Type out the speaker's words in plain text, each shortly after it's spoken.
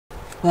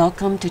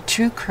Welcome to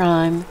True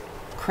Crime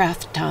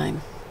Craft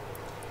Time.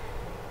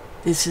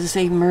 This is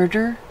a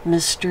murder,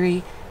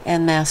 mystery,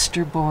 and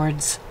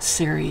masterboards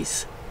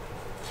series.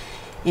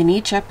 In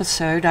each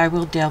episode, I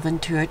will delve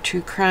into a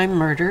true crime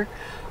murder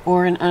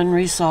or an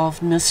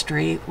unresolved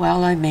mystery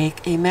while I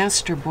make a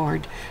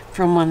masterboard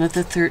from one of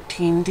the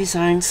 13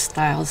 design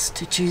styles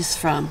to choose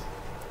from.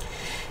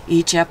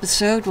 Each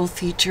episode will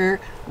feature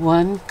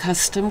one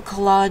custom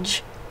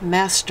collage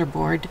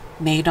masterboard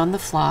made on the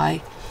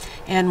fly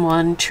and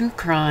one true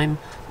crime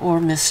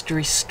or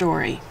mystery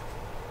story.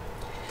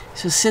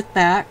 So sit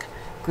back,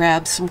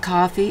 grab some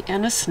coffee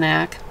and a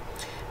snack,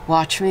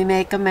 watch me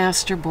make a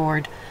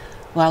masterboard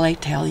while I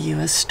tell you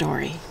a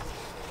story.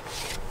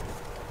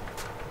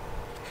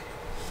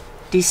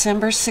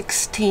 December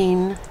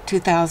 16,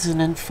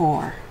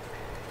 2004,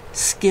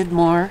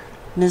 Skidmore,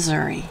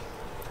 Missouri.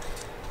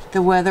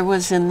 The weather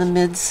was in the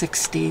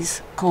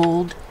mid-60s,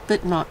 cold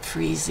but not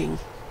freezing.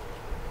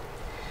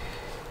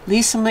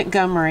 Lisa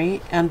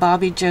Montgomery and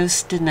Mary Jo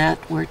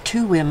Stinnett were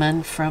two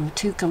women from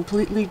two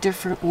completely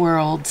different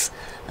worlds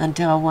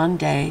until one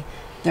day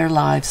their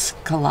lives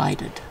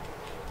collided.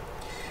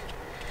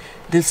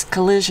 This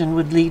collision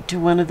would lead to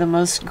one of the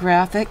most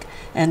graphic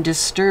and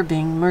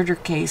disturbing murder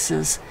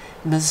cases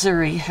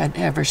Missouri had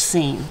ever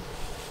seen.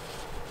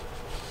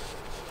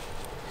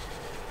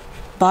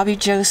 Mary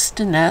Jo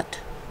Stinnett,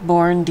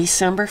 born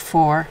December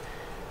 4,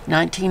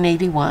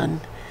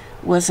 1981,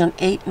 was an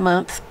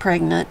 8-month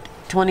pregnant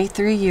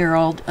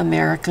 23-year-old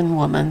American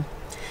woman,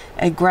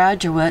 a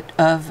graduate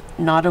of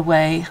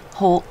Nottoway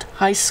Holt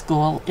High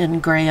School in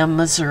Graham,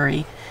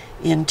 Missouri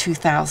in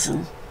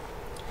 2000.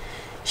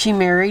 She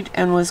married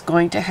and was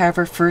going to have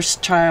her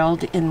first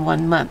child in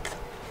 1 month.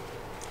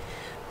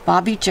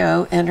 Mary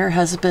Jo and her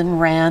husband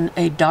ran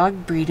a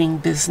dog breeding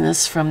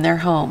business from their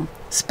home,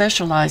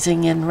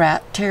 specializing in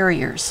rat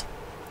terriers.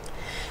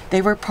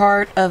 They were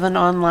part of an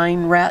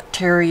online rat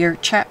terrier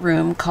chat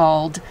room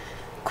called,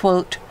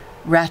 quote,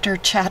 Ratter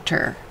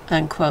Chatter,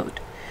 unquote,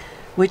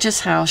 which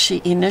is how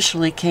she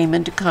initially came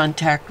into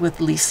contact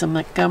with Lisa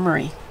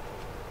Montgomery.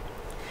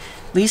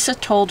 Lisa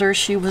told her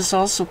she was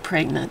also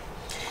pregnant,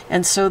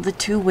 and so the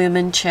two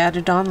women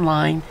chatted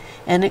online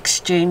and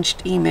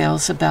exchanged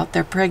emails about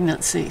their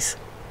pregnancies.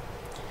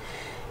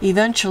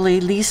 Eventually,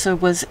 Lisa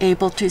was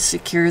able to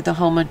secure the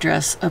home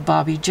address of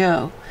Mary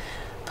Jo,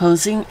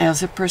 posing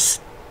as a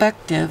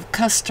prospective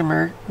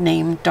customer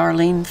named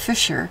Darlene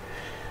Fisher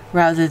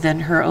rather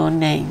than her own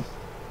name.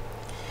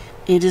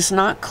 It is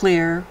not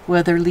clear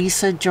whether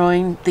Lisa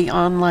joined the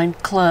online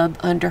club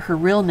under her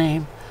real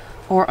name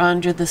or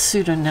under the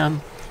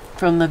pseudonym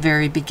from the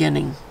very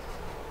beginning.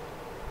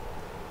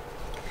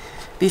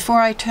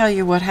 Before I tell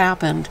you what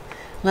happened,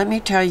 let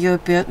me tell you a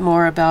bit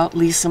more about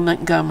Lisa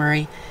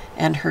Montgomery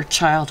and her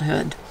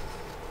childhood.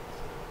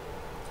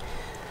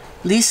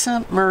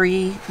 Lisa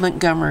Marie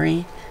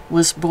Montgomery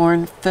was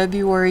born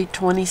February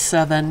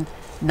 27,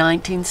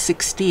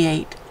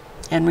 1968,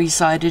 and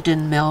resided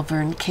in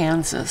Melbourne,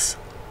 Kansas.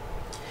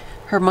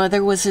 Her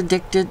mother was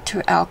addicted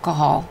to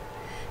alcohol,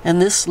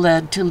 and this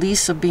led to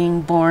Lisa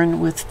being born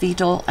with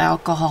fetal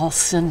alcohol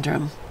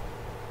syndrome.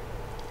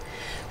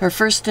 Her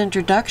first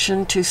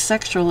introduction to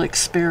sexual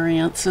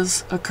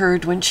experiences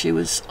occurred when she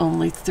was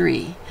only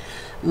 3,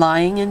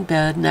 lying in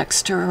bed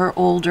next to her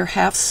older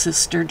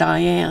half-sister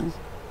Diane.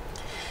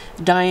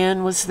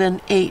 Diane was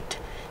then 8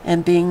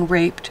 and being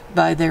raped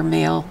by their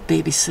male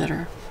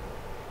babysitter.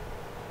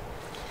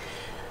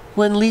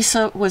 When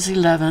Lisa was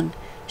 11,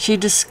 she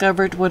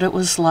discovered what it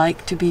was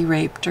like to be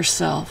raped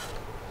herself.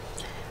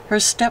 Her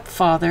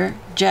stepfather,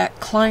 Jack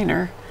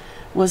Kleiner,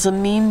 was a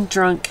mean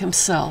drunk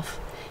himself,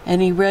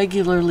 and he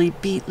regularly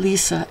beat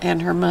Lisa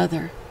and her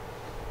mother.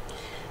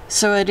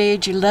 So at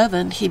age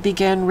 11, he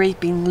began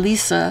raping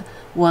Lisa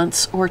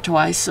once or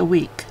twice a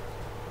week.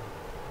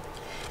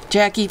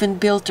 Jack even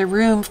built a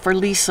room for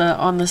Lisa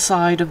on the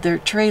side of their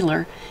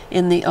trailer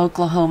in the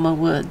Oklahoma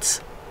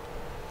woods.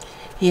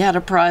 He had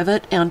a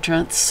private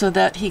entrance so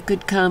that he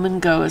could come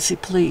and go as he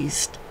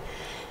pleased.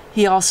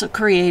 He also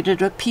created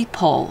a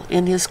peephole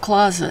in his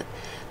closet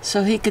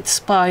so he could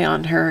spy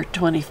on her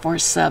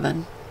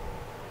 24/7.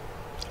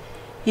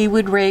 He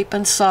would rape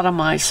and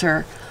sodomize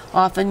her,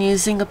 often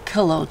using a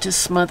pillow to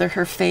smother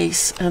her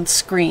face and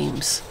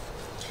screams.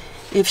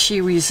 If she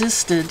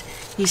resisted,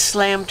 he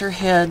slammed her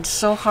head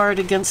so hard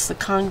against the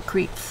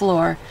concrete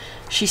floor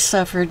she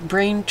suffered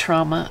brain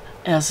trauma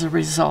as a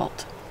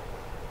result.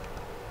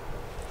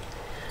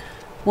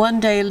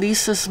 One day,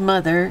 Lisa's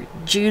mother,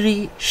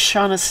 Judy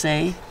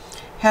Shaughnessy,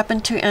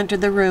 happened to enter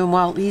the room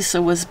while Lisa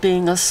was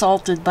being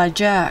assaulted by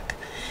Jack.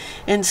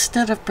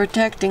 Instead of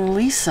protecting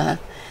Lisa,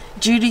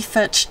 Judy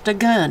fetched a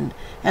gun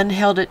and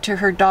held it to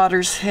her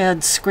daughter's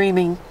head,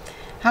 screaming,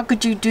 "How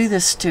could you do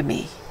this to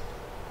me?"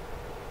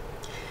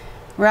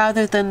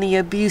 Rather than the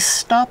abuse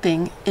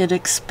stopping, it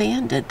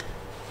expanded.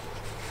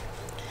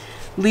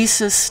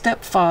 Lisa's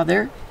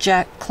stepfather,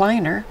 Jack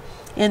Kleiner,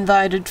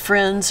 invited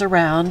friends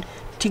around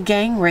to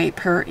gang rape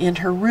her in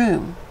her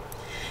room.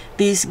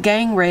 These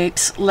gang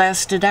rapes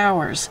lasted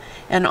hours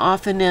and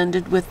often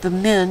ended with the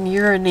men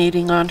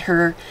urinating on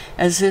her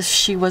as if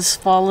she was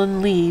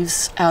fallen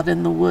leaves out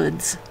in the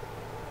woods.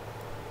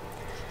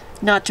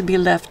 Not to be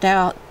left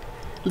out,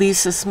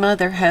 Lisa's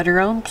mother had her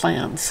own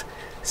plans,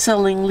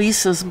 selling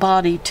Lisa's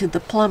body to the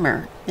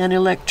plumber and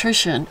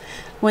electrician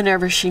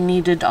whenever she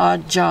needed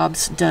odd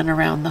jobs done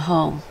around the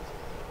home.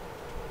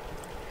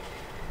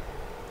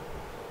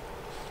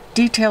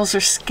 Details are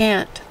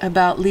scant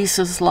about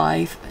Lisa's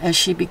life as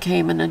she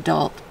became an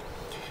adult.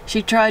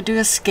 She tried to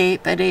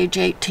escape at age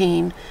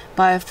 18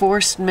 by a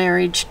forced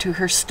marriage to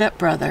her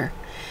stepbrother,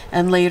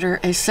 and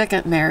later a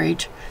second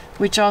marriage,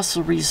 which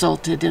also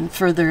resulted in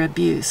further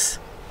abuse.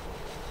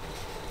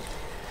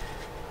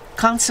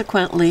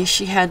 Consequently,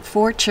 she had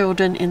 4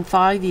 children in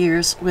 5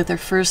 years with her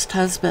first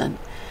husband,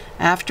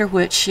 after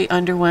which she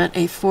underwent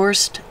a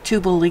forced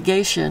tubal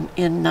ligation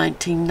in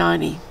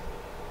 1990.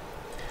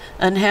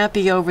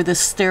 Unhappy over the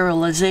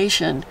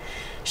sterilization,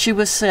 she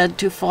was said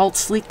to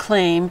falsely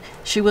claim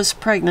she was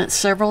pregnant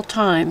several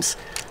times,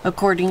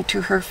 according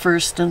to her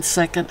first and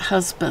second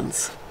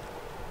husbands.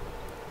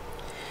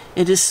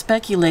 It is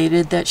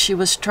speculated that she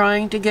was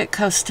trying to get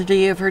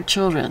custody of her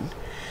children.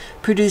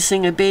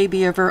 Producing a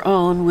baby of her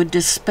own would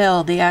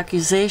dispel the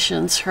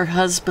accusations her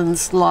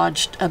husbands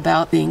lodged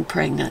about being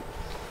pregnant.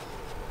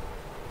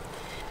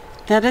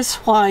 That is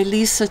why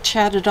Lisa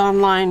chatted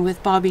online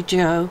with Bobby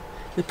Jo,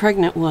 the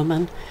pregnant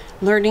woman,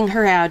 learning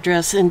her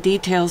address and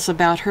details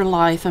about her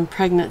life and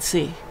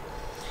pregnancy.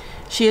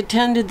 She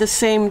attended the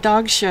same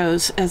dog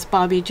shows as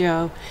Bobby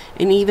Jo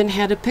and even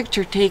had a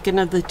picture taken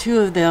of the two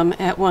of them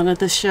at one of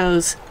the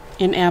shows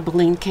in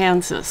Abilene,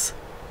 Kansas.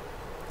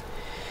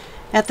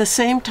 At the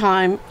same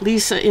time,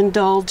 Lisa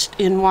indulged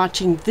in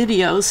watching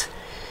videos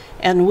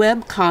and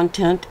web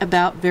content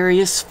about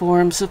various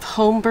forms of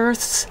home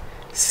births,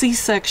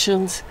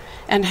 C-sections,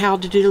 and how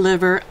to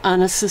deliver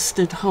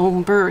unassisted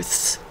home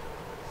births.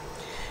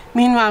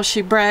 Meanwhile,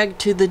 she bragged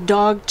to the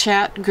dog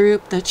chat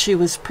group that she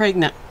was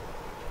pregnant.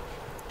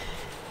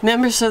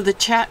 Members of the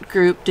chat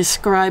group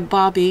described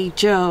Bobby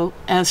Jo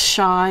as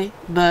shy,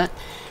 but,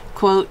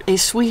 quote, a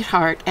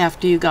sweetheart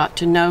after you got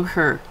to know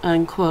her,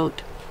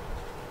 unquote.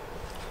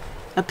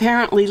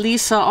 Apparently,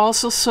 Lisa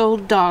also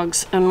sold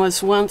dogs and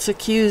was once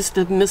accused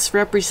of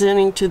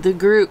misrepresenting to the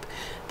group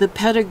the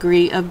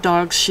pedigree of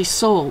dogs she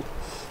sold.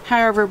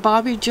 However,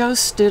 Bobby Jo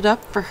stood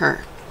up for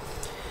her.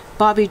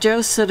 Bobby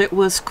Jo said it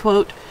was,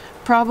 quote,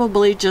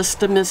 probably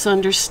just a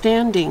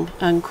misunderstanding,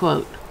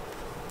 unquote.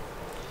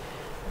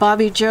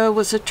 Bobby Jo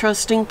was a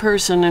trusting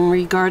person and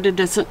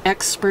regarded as an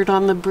expert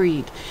on the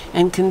breed,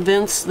 and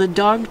convinced the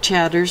dog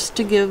chatters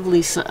to give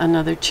Lisa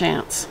another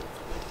chance.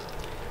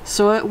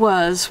 So it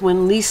was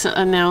when Lisa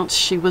announced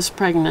she was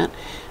pregnant,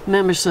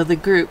 members of the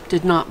group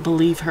did not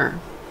believe her.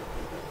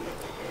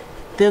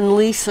 Then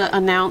Lisa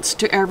announced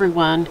to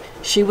everyone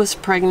she was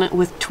pregnant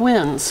with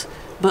twins,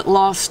 but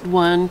lost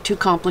one to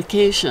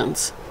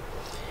complications.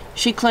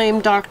 She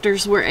claimed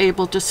doctors were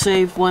able to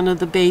save one of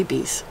the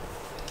babies.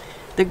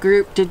 The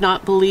group did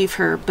not believe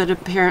her, but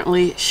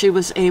apparently she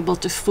was able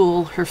to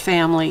fool her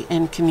family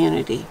and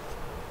community.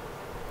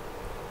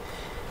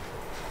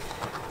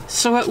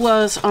 So it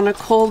was on a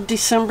cold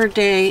December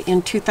day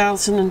in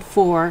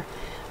 2004,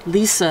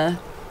 Lisa,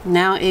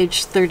 now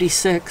aged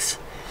 36,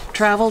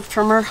 traveled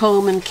from her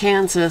home in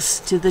Kansas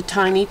to the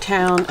tiny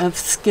town of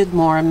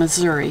Skidmore,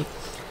 Missouri,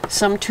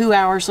 some 2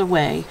 hours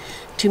away,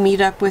 to meet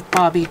up with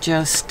Bobby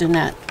Jo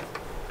Stinnett.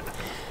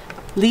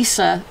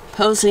 Lisa,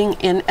 posing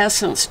in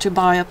essence to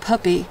buy a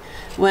puppy,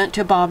 went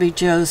to Bobby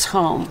Jo's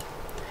home.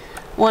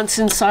 Once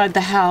inside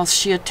the house,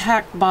 she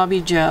attacked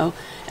Bobby Jo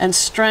and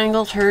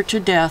strangled her to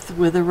death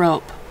with a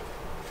rope.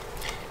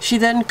 She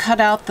then cut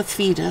out the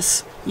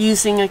fetus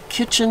using a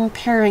kitchen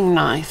paring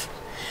knife,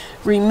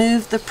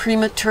 removed the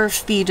premature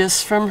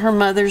fetus from her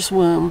mother's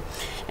womb,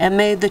 and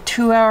made the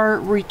 2-hour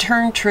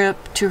return trip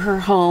to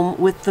her home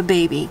with the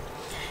baby,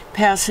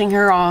 passing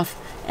her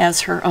off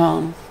as her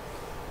own.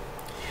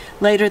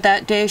 Later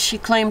that day, she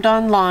claimed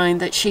online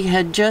that she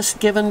had just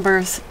given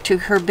birth to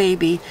her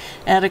baby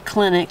at a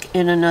clinic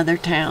in another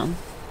town.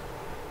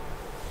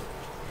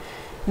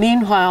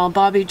 Meanwhile,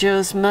 Bobby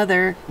Jo's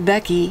mother,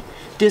 Becky,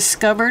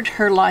 discovered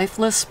her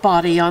lifeless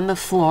body on the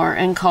floor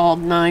and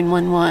called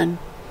 911.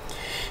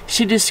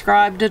 She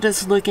described it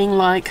as looking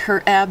like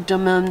her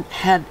abdomen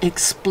had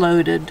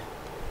exploded.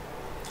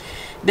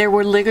 There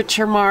were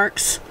ligature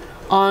marks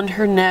on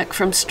her neck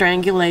from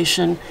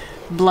strangulation,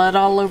 blood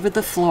all over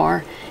the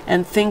floor,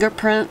 and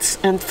fingerprints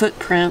and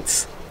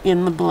footprints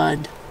in the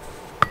blood.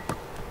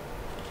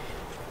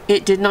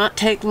 It did not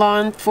take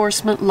law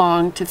enforcement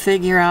long to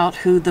figure out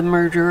who the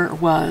murderer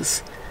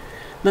was.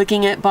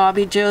 Looking at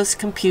Bobby Jo's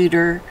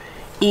computer,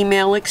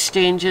 email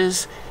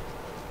exchanges,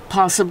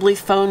 possibly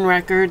phone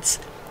records,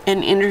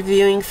 and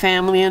interviewing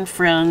family and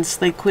friends,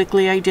 they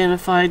quickly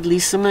identified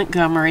Lisa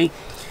Montgomery,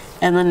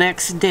 and the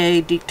next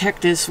day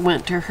detectives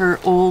went to her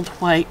old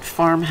white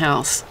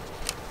farmhouse.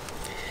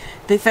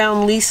 They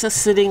found Lisa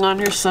sitting on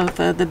her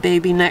sofa, the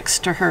baby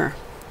next to her.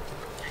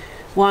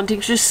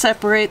 Wanting to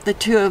separate the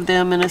two of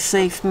them in a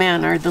safe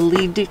manner, the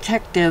lead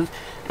detective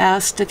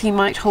asked if he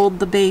might hold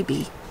the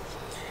baby.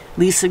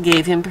 Lisa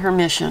gave him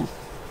permission.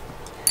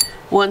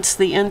 Once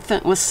the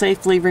infant was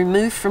safely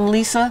removed from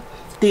Lisa,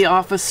 the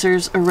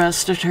officers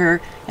arrested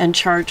her and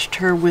charged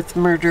her with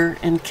murder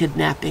and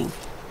kidnapping.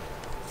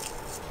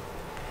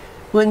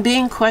 When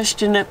being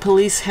questioned at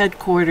police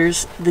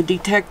headquarters, the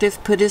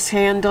detective put his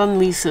hand on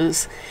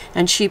Lisa's,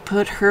 and she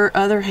put her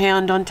other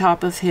hand on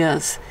top of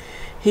his.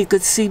 He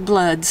could see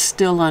blood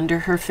still under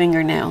her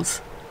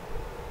fingernails.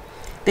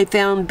 They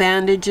found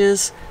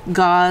bandages,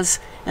 gauze,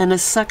 and a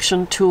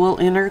suction tool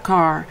in her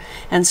car,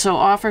 and so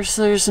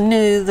officers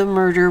knew the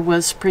murder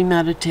was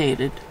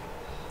premeditated.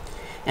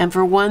 And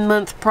for 1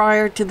 month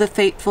prior to the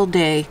fateful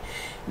day,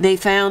 they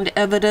found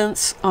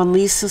evidence on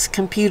Lisa's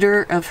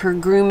computer of her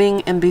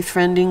grooming and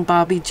befriending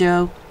Bobby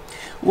Joe,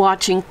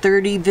 watching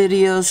 30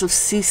 videos of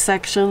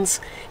C-sections,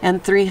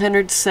 and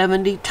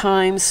 370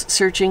 times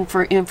searching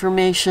for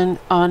information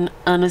on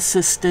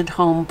unassisted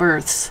home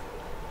births.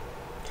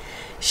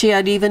 She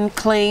had even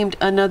claimed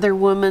another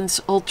woman's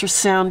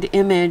ultrasound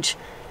image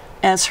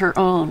as her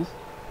own.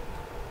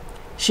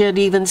 She had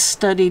even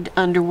studied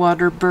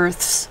underwater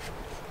births.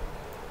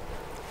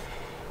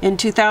 In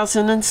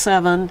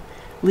 2007,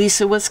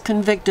 Lisa was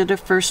convicted of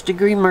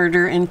first-degree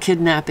murder and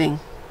kidnapping.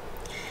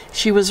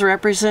 She was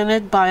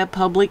represented by a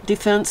public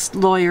defense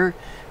lawyer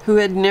who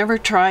had never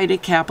tried a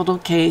capital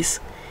case,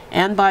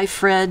 and by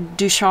Fred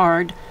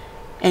Duchard,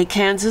 a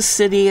Kansas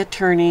City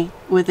attorney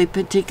with a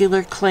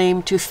particular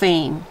claim to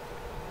fame.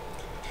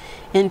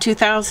 In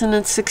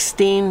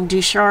 2016,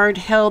 Duchard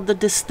held the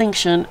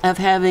distinction of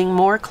having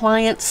more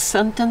clients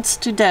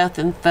sentenced to death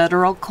in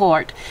federal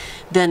court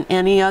than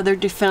any other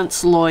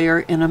defense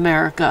lawyer in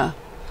America.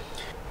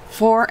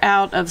 4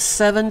 out of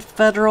 7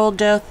 federal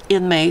death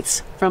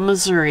inmates from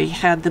Missouri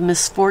had the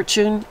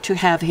misfortune to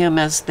have him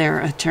as their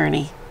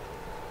attorney.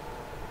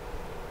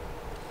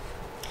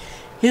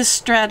 His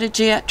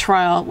strategy at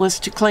trial was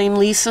to claim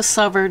Lisa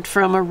suffered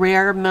from a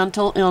rare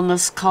mental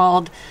illness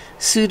called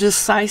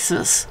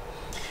pseudopsychosis,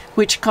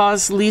 which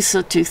caused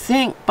Lisa to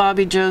think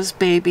Bobby Joe's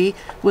baby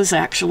was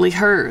actually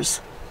hers.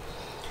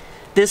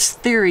 This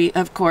theory,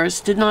 of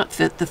course, did not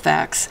fit the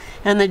facts,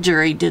 and the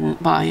jury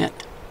didn't buy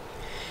it.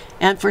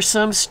 And for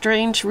some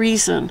strange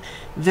reason,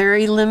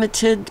 very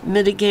limited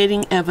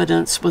mitigating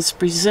evidence was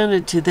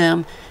presented to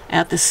them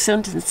at the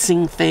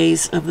sentencing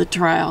phase of the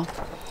trial.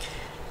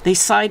 They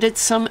cited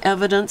some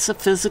evidence of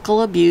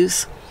physical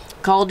abuse,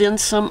 called in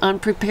some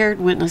unprepared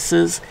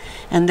witnesses,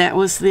 and that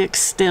was the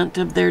extent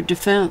of their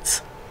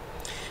defense.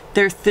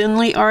 Their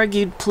thinly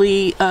argued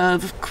plea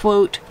of,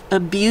 quote,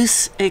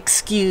 abuse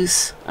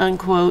excuse,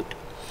 unquote,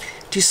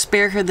 to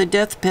spare her the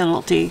death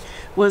penalty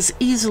was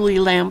easily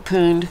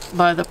lampooned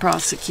by the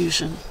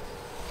prosecution.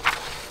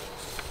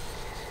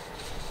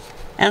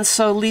 And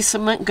so Lisa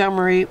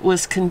Montgomery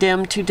was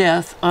condemned to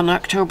death on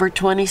October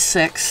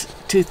 26,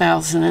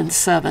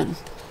 2007.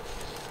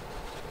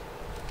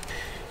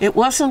 It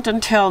wasn't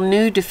until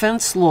new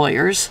defense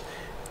lawyers,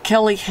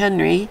 Kelly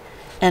Henry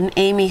and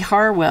Amy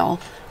Harwell,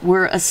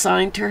 were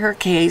assigned to her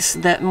case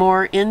that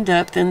more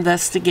in-depth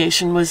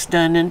investigation was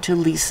done into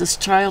Lisa's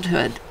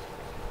childhood.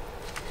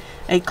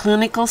 A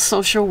clinical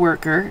social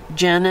worker,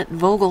 Janet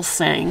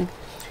Vogelsang,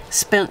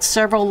 spent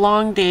several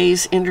long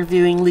days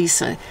interviewing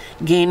Lisa,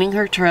 gaining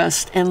her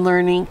trust and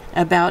learning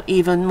about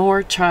even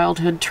more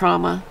childhood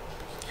trauma.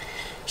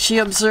 She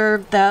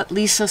observed that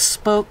Lisa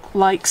spoke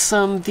like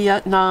some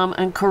Vietnam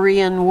and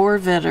Korean War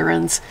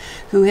veterans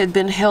who had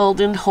been held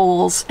in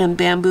holes and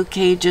bamboo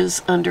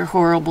cages under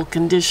horrible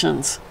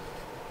conditions.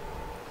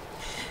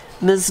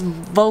 Ms.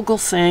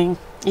 Vogelsang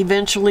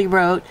eventually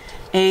wrote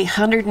a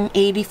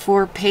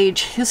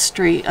 184-page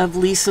history of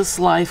Lisa's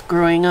life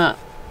growing up.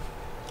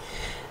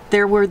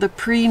 There were the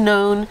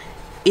pre-known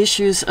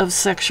issues of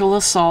sexual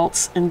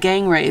assaults and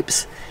gang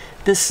rapes,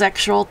 the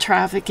sexual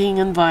trafficking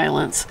and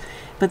violence,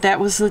 but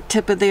that was the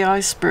tip of the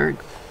iceberg.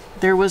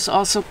 There was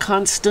also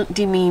constant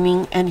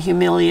demeaning and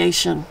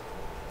humiliation.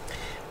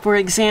 For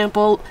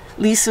example,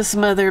 Lisa's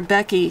mother,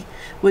 Becky,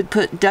 would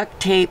put duct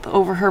tape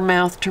over her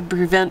mouth to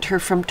prevent her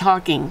from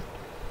talking.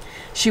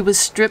 She was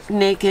stripped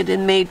naked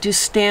and made to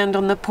stand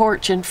on the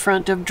porch in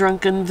front of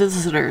drunken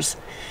visitors,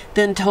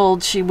 then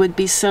told she would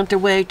be sent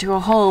away to a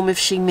home if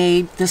she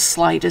made the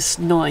slightest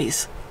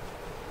noise.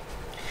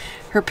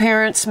 Her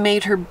parents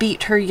made her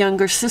beat her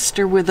younger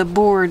sister with a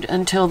board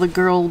until the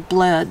girl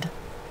bled.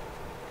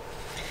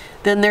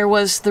 Then there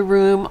was the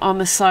room on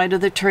the side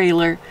of the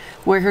trailer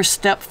where her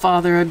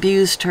stepfather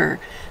abused her,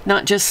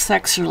 not just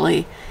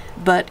sexually,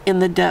 but in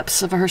the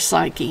depths of her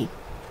psyche.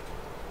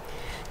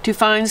 To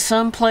find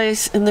some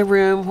place in the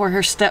room where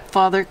her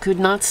stepfather could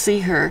not see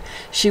her,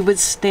 she would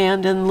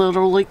stand and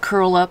literally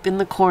curl up in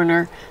the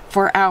corner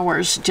for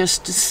hours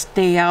just to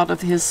stay out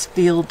of his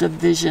field of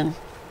vision.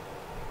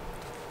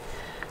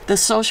 The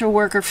social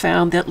worker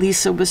found that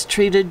Lisa was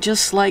treated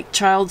just like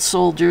child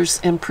soldiers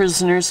and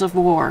prisoners of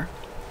war.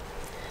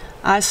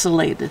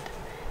 Isolated,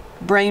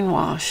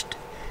 brainwashed,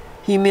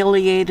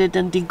 humiliated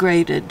and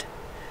degraded,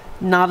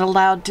 not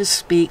allowed to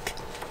speak,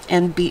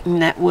 and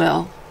beaten at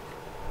will.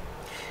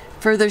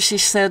 Further, she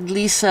said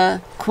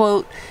Lisa,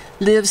 quote,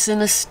 lives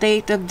in a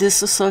state of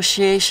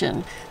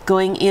disassociation,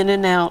 going in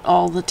and out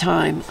all the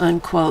time,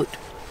 unquote.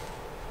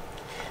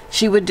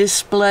 She would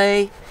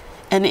display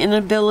an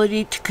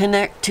inability to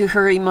connect to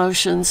her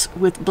emotions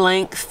with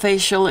blank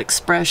facial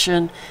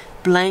expression,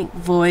 blank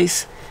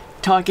voice,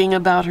 talking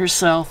about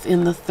herself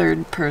in the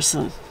third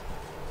person.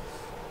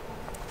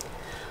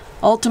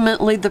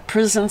 Ultimately, the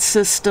prison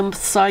system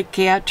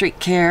psychiatric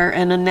care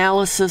and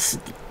analysis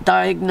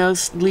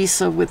diagnosed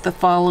Lisa with the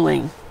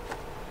following: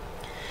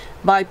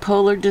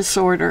 bipolar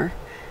disorder,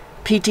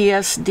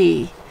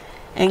 PTSD,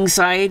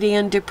 anxiety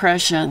and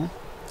depression,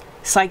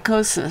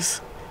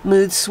 psychosis,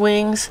 mood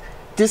swings,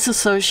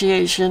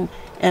 disassociation,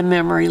 and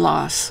memory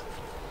loss.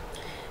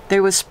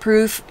 There was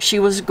proof she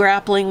was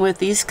grappling with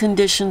these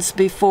conditions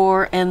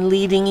before and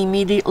leading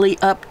immediately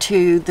up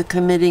to the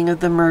committing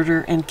of the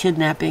murder and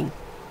kidnapping.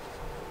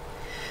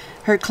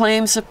 Her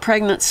claims of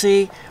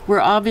pregnancy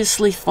were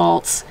obviously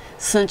false,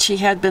 since she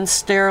had been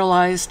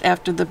sterilized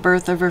after the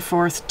birth of her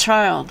fourth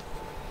child.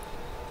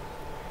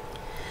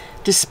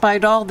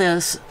 Despite all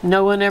this,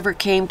 no one ever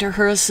came to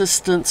her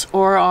assistance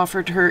or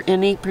offered her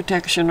any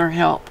protection or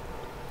help.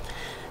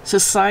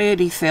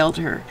 Society failed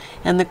her,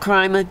 and the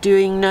crime of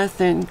doing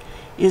nothing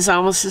is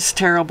almost as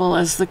terrible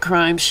as the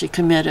crime she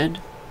committed.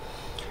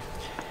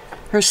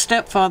 Her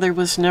stepfather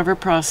was never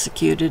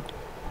prosecuted,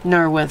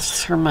 nor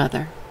was her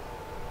mother.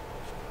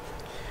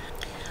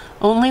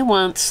 Only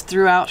once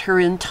throughout her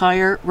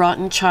entire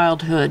rotten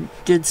childhood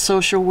did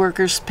social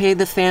workers pay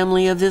the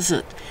family a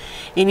visit,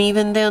 and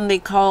even then they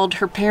called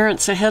her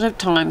parents ahead of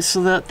time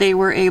so that they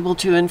were able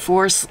to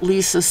enforce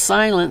Lisa's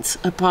silence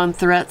upon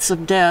threats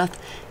of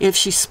death if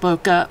she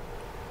spoke up.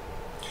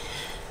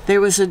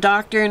 There was a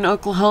doctor in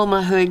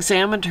Oklahoma who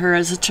examined her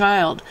as a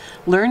child,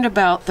 learned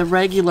about the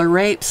regular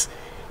rapes,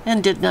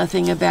 and did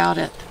nothing about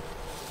it.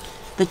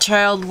 The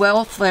Child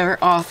Welfare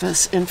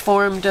Office,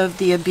 informed of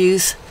the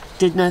abuse,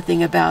 did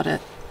nothing about it.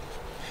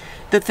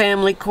 The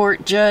family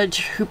court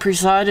judge who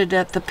presided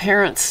at the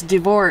parents'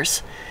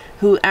 divorce,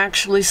 who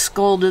actually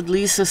scolded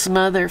Lisa's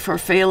mother for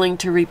failing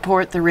to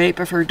report the rape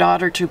of her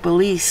daughter to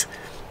police,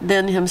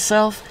 then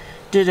himself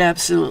did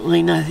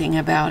absolutely nothing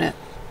about it.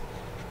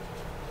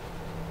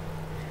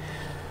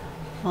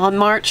 On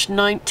March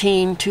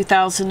 19,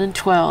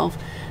 2012,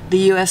 the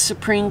U.S.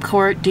 Supreme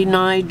Court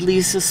denied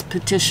Lisa's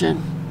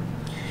petition.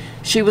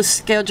 She was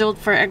scheduled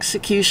for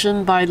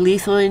execution by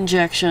lethal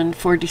injection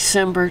for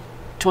December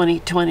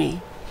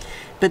 2020,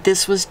 but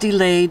this was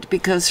delayed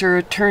because her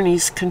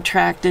attorneys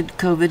contracted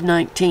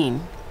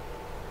COVID-19.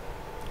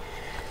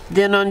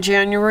 Then on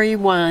January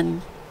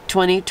 1,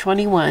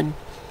 2021,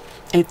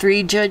 a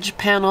three-judge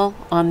panel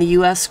on the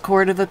U.S.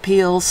 Court of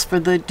Appeals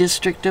for the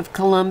District of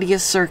Columbia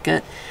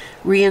Circuit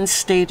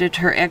reinstated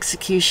her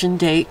execution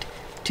date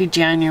to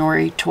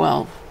January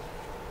 12.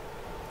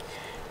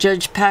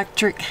 Judge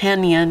Patrick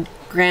Hennion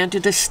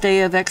granted a stay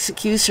of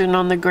execution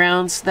on the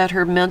grounds that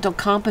her mental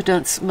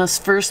competence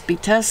must first be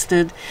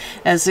tested,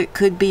 as it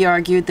could be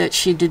argued that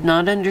she did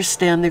not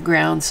understand the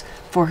grounds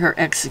for her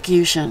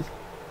execution.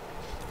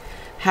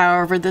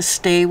 However, the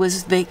stay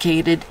was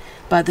vacated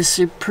by the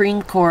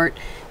Supreme Court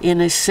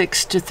in a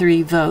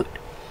 6-3 vote,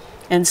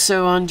 and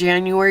so on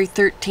January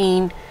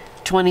 13,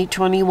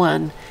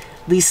 2021,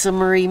 Lisa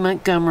Marie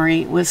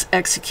Montgomery was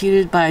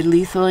executed by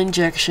lethal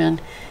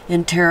injection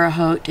in Terre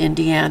Haute,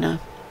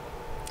 Indiana.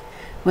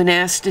 When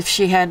asked if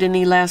she had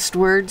any last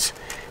words,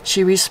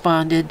 she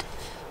responded,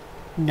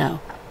 no.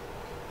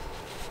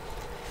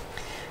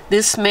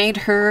 This made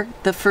her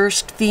the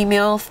first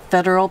female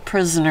federal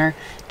prisoner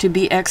to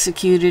be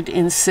executed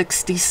in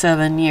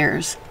 67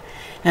 years.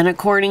 And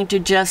according to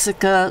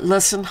Jessica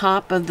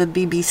Lussenhop of the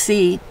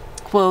BBC,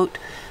 quote,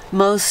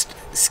 most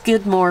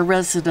Skidmore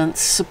residents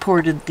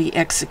supported the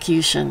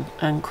execution,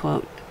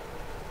 unquote.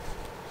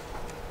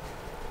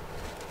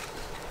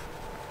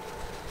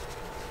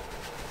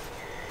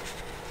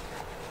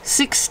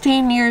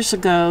 "16 years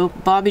ago,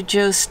 Mary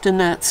Jo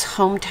Stinnett's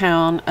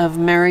hometown of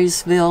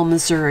Marysville,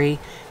 Missouri,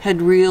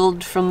 had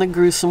reeled from the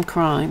gruesome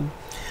crime.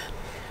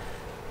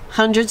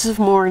 Hundreds of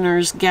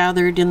mourners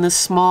gathered in the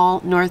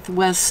small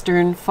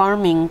northwestern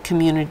farming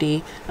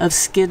community of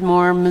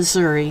Skidmore,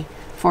 Missouri,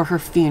 for her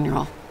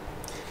funeral.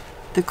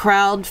 The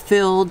crowd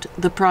filled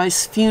the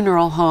Price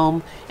Funeral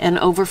Home and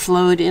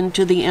overflowed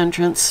into the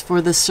entrance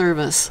for the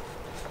service.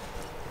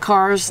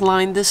 Cars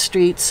lined the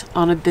streets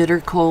on a bitter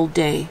cold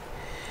day.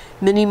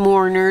 Many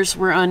mourners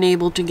were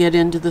unable to get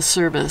into the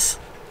service.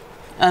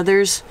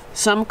 Others,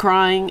 some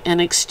crying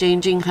and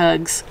exchanging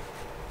hugs,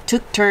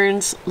 took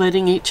turns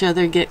letting each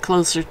other get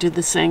closer to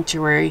the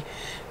sanctuary,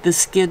 the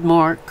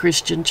Skidmore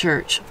Christian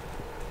Church.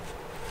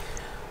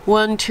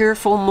 One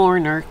tearful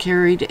mourner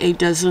carried a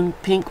dozen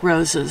pink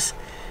roses,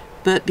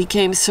 but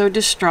became so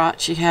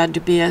distraught she had to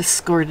be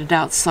escorted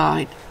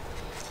outside.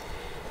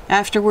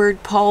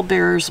 Afterward,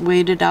 pallbearers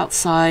waited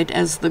outside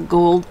as the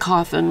gold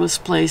coffin was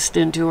placed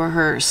into a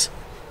hearse.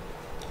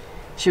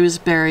 She was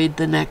buried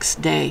the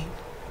next day.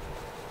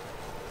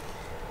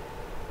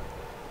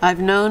 I've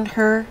known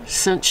her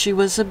since she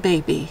was a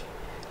baby,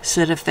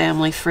 said a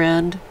family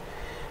friend.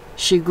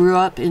 She grew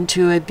up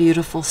into a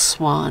beautiful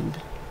swan.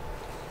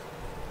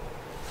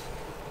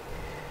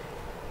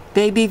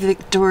 Baby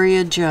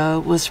Victoria Jo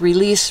was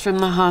released from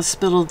the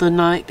hospital the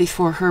night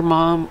before her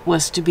mom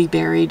was to be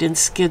buried in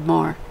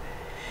Skidmore.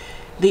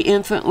 The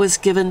infant was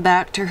given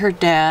back to her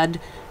dad,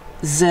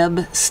 Zeb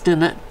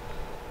Stinnett,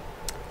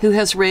 who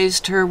has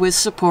raised her with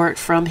support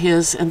from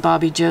his and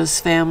Bobby Jo's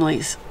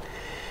families.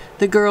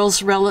 The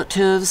girl's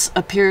relatives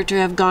appear to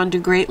have gone to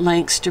great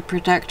lengths to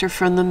protect her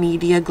from the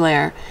media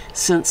glare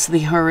since the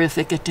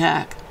horrific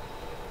attack.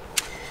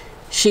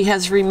 She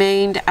has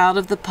remained out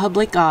of the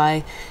public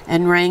eye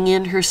and rang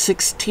in her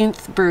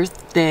 16th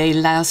birthday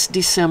last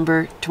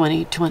December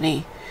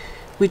 2020,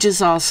 which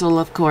is also,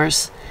 of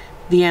course,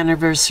 the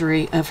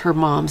anniversary of her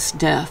mom's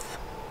death.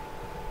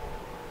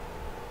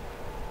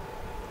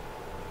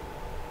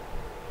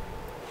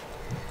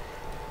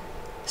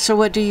 So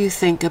what do you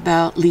think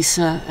about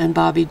Lisa and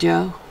Bobby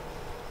Jo?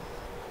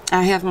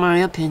 I have my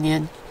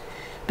opinion,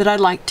 but I'd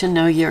like to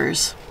know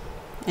yours.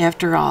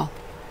 After all,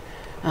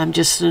 I'm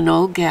just an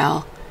old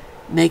gal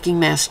making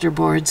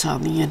masterboards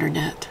on the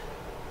internet.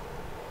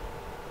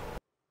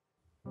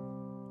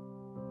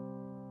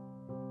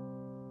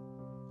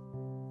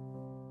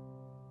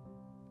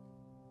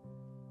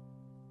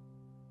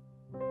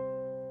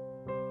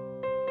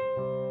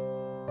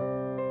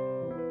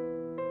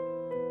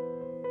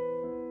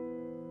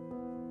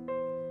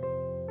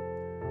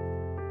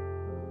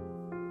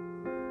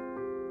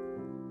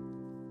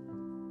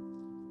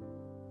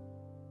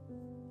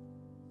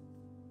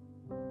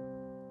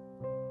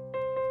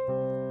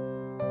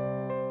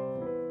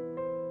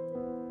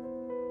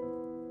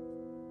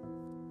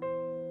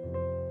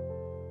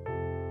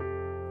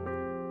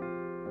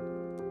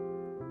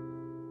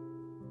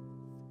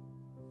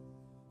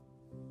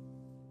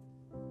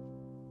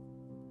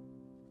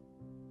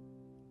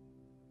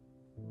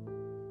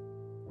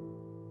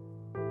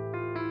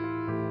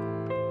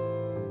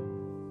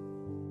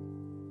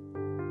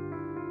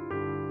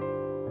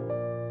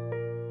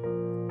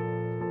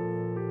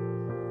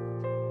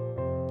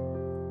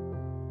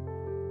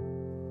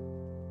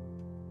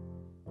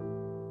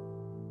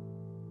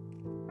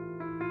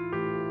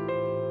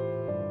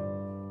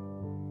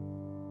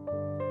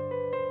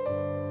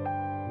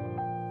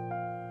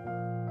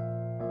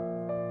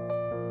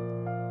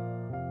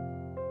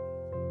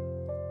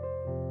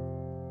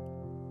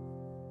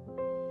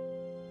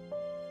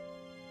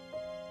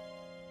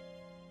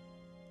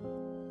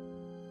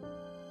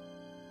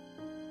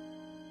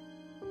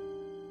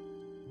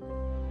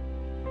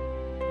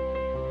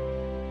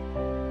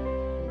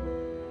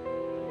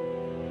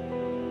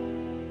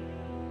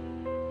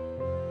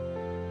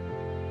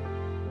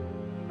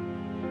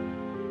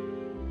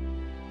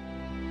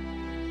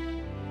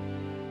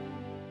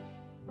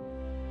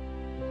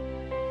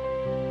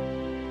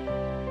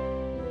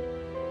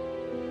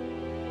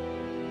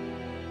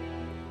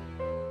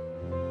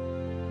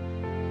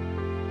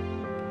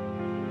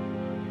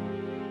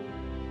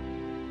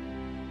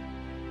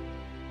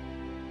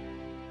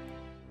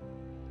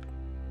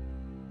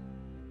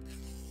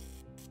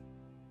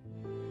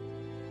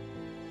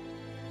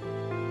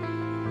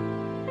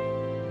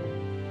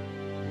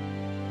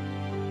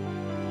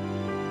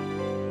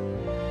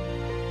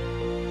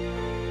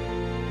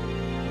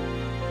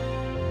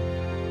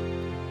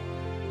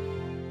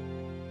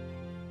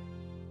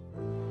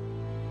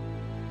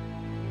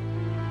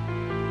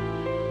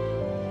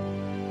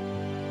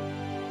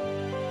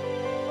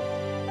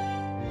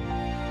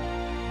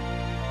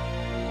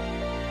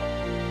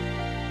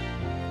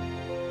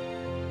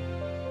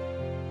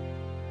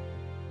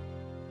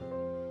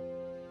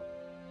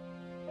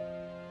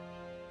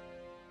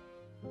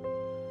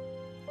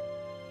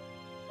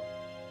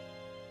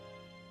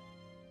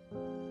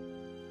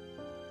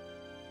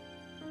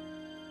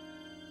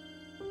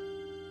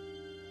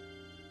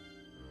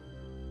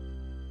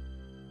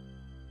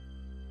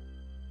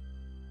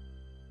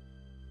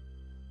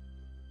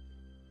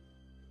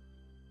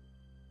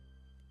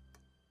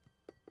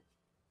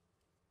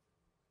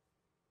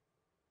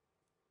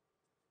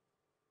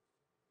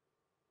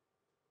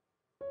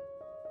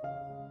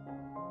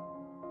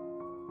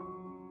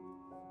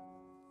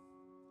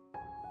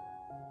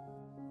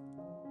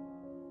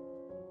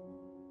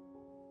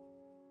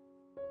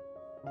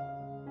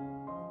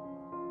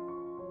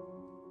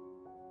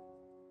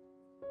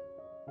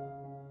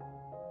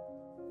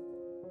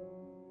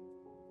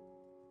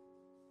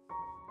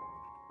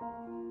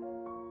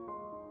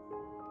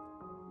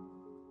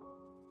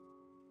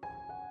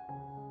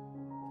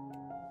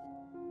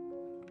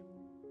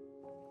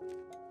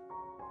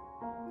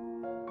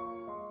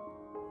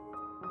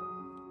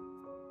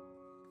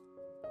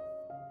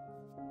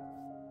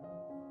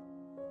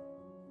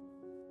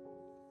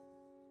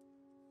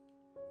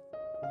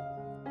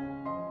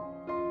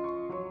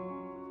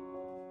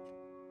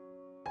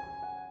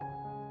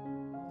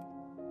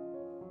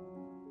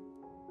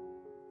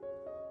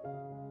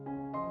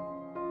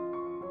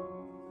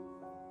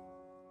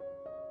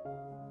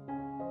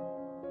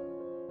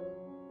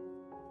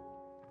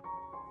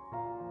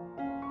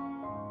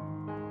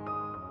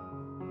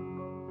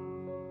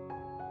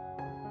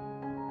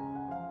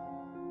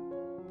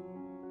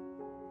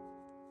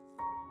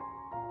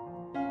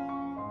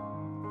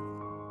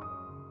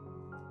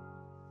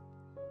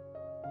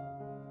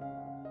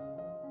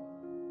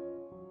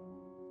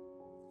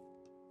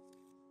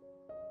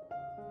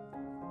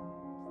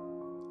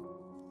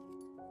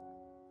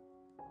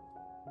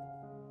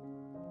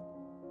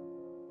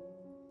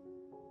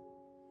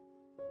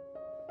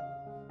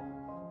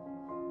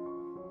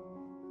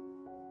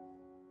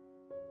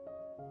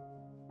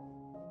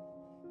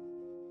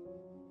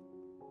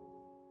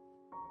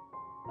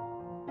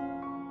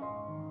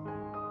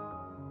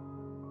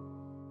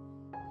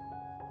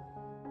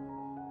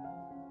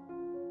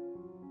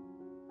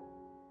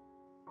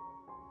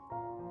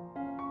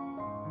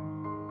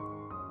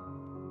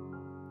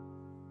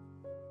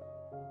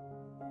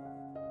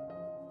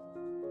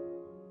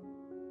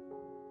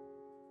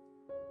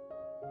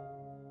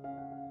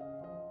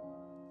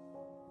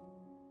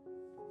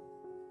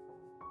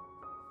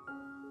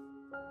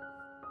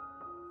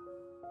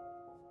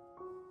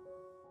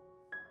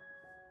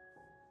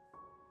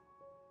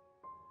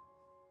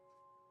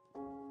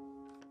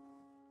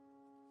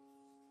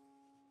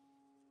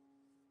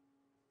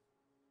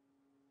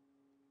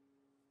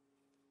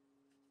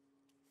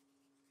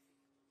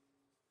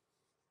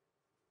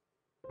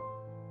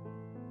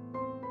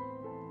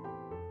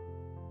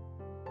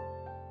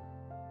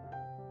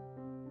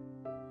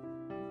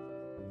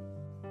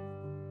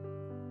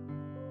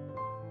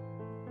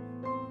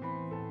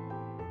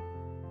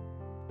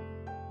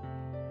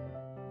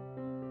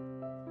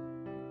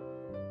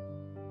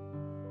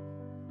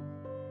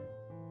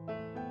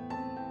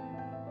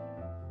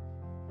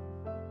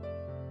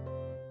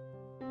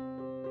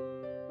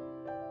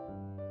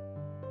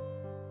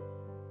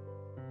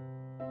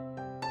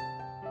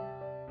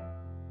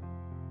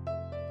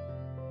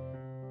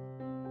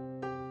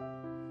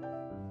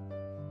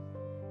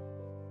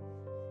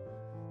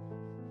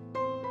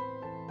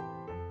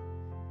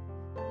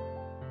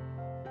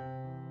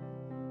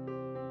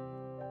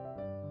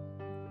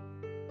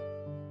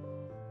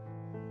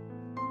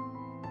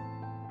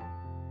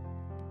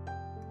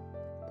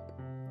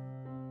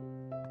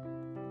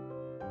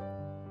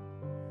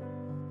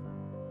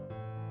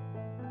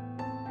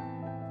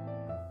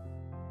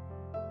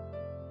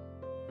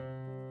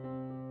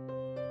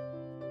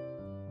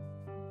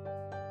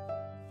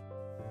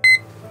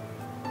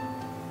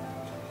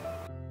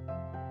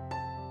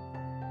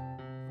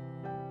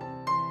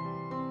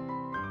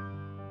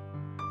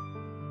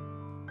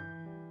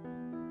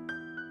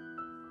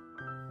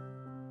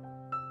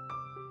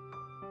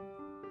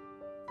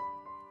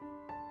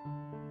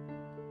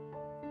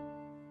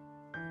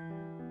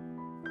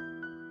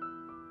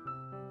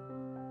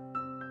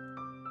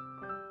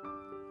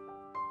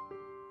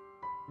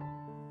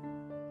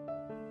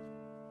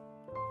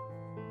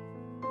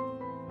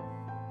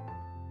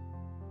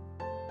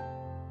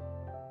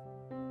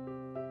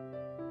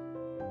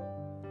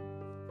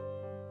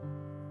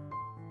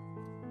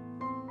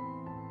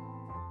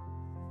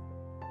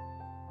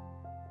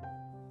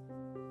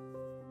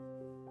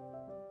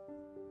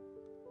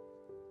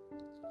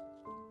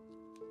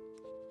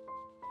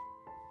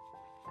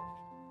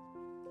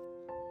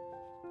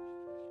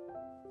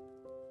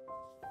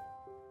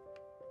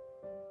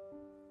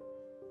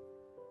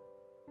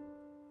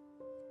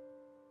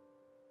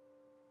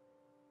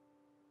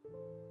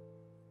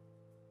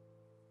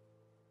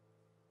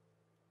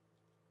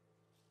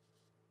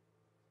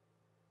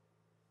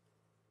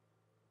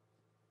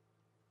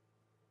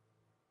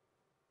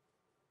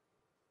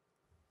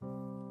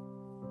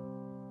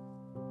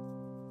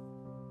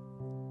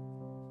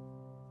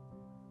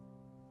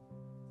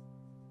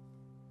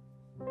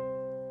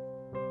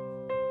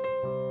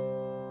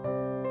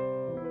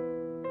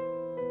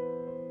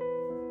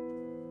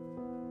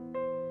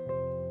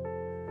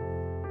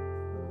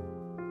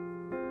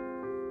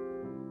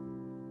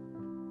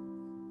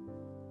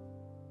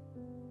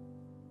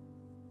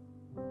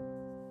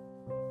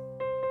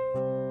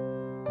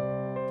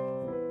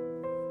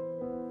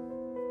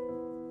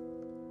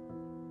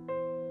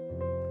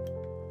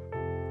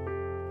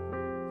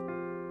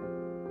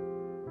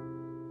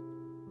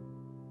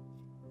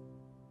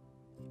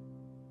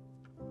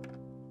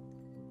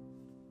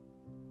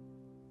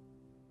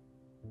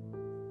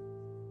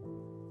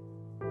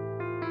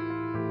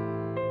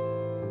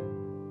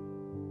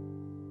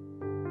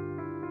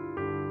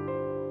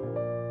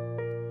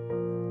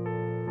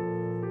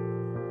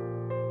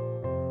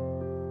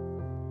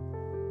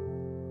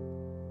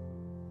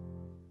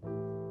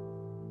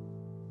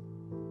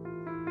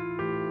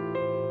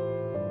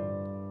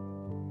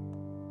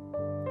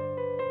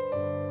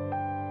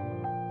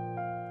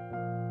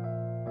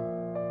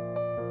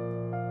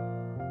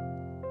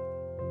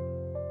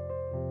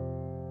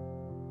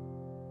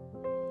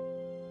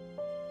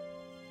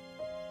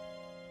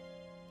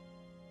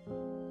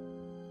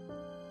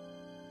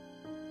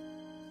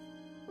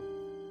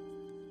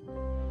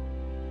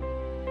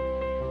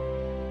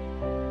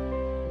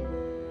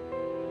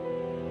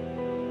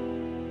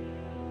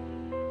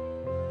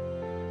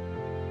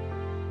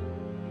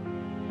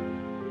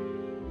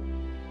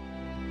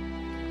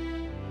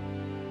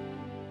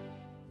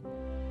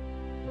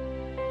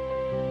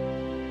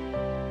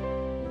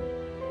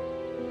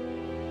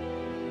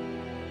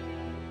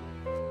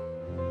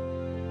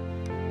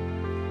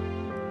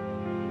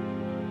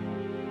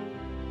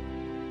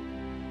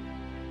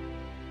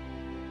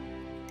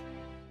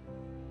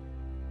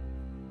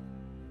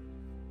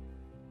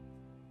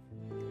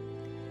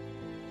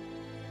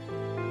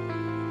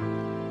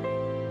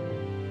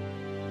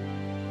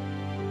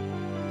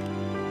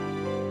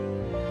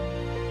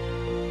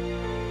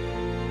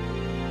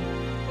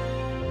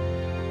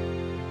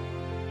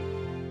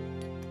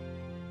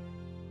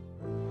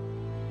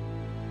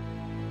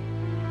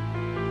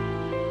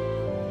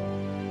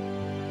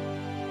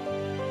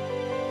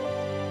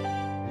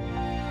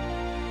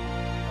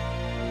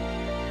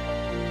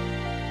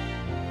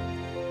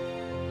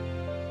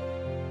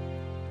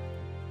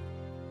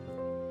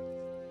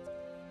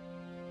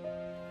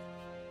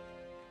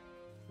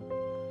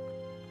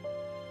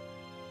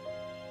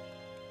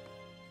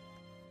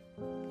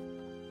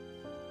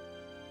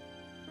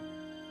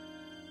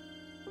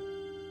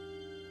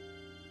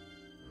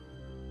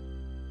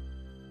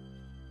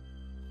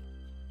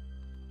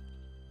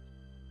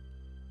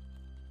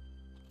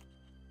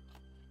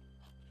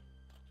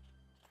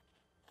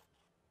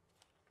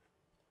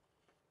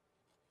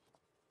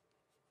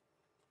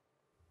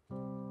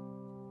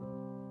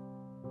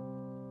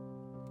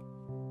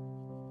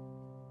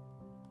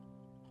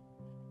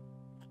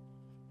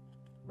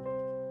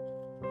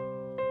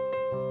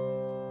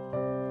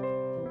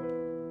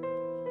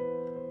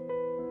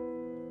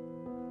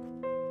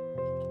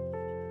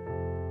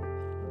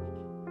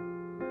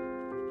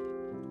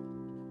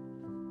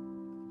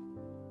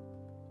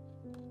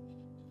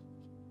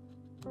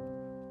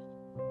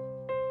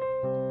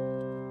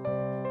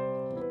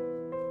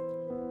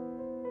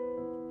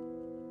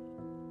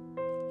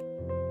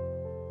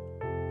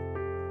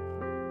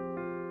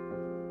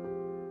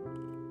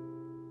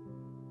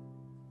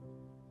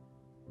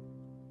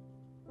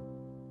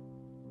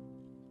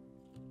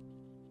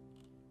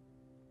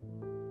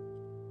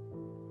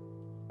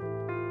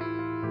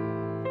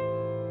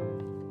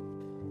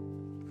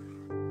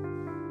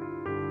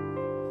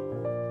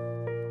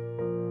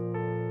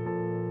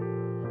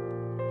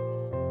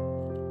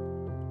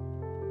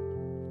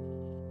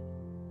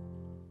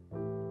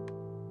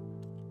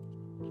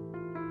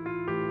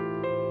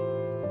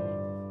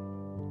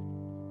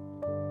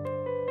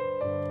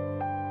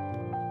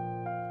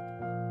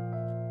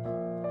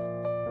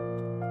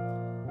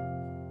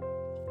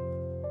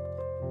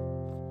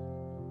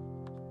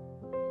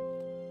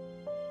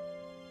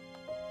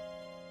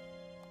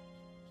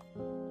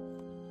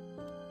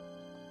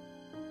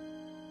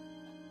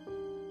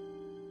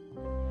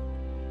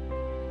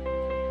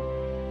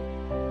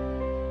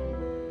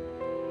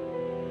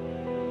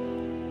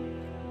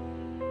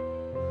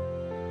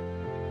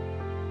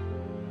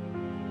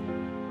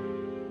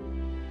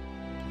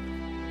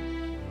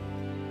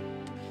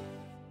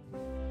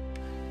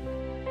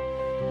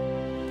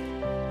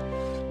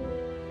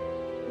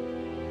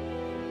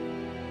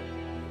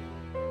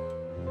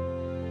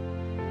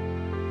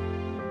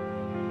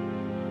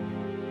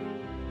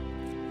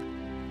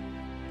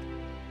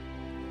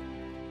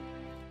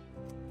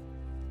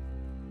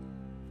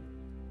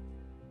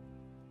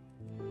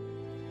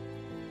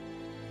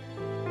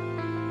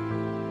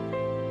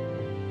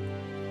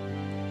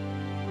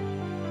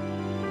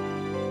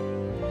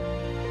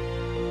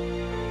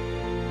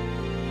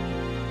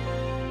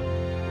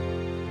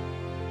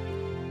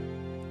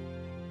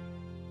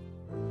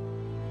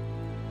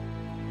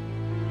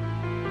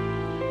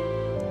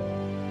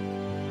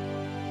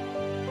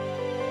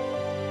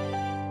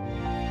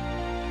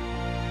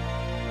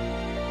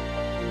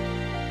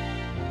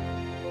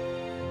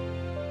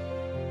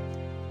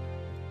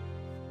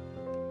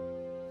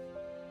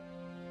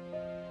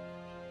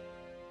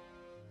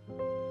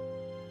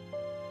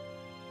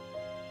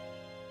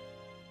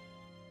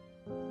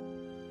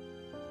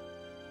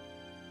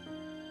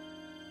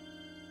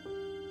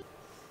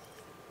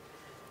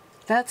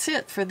 That's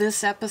it for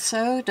this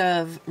episode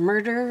of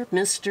Murder,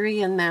 Mystery,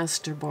 and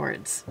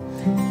Masterboards.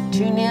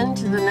 Tune in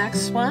to the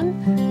next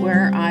one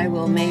where I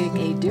will make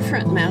a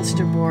different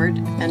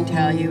masterboard and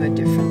tell you a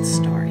different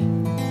story.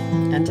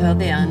 Until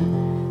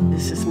then,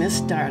 this is Miss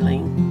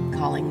Darling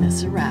calling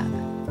this a wrap.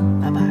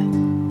 Bye-bye.